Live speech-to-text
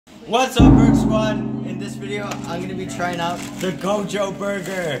What's up, PercSquad? In this video, I'm gonna be trying out the Gojo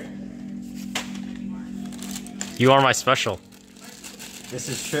burger. You are my special. This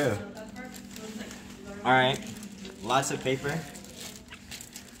is true. Alright, lots of paper.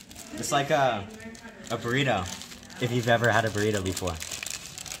 It's like a burrito, if you've ever had a burrito before.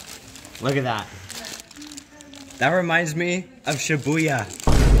 Look at that. That reminds me of Shibuya.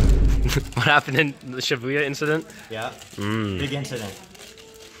 What happened in the Shibuya incident? Yeah, big incident.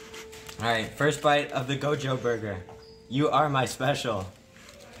 Alright, first bite of the Gojo burger. You are my special.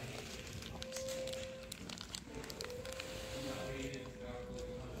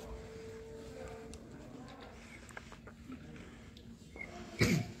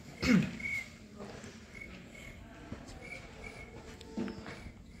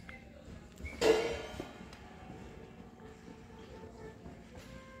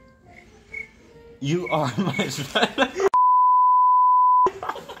 You are my special.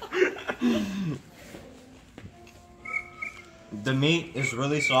 The meat is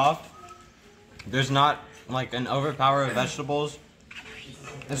really soft. There's not like an overpower of vegetables.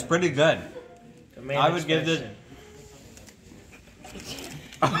 It's pretty good. I would give this.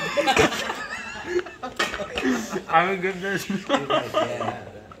 I would give this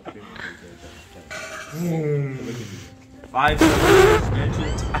 5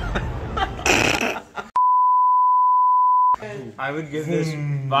 expansions. I would give this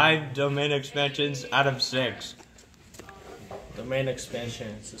 5 domain expansions out of 6. Domain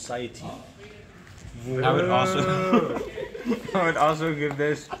expansion, society. I would also give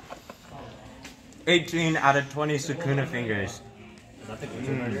this 18 out of 20 Sukuna fingers. Is that the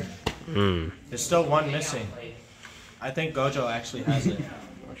Gojo burger? There's still one missing. I think Gojo actually has it.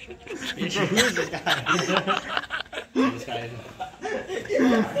 Who's this guy? This guy.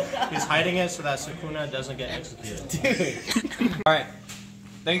 He's hiding it so that Sukuna doesn't get executed. Dude. Alright,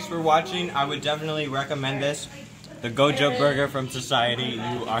 thanks for watching. I would definitely recommend this. The Gojo burger from Society.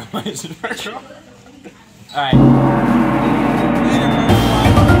 You are my special. Alright.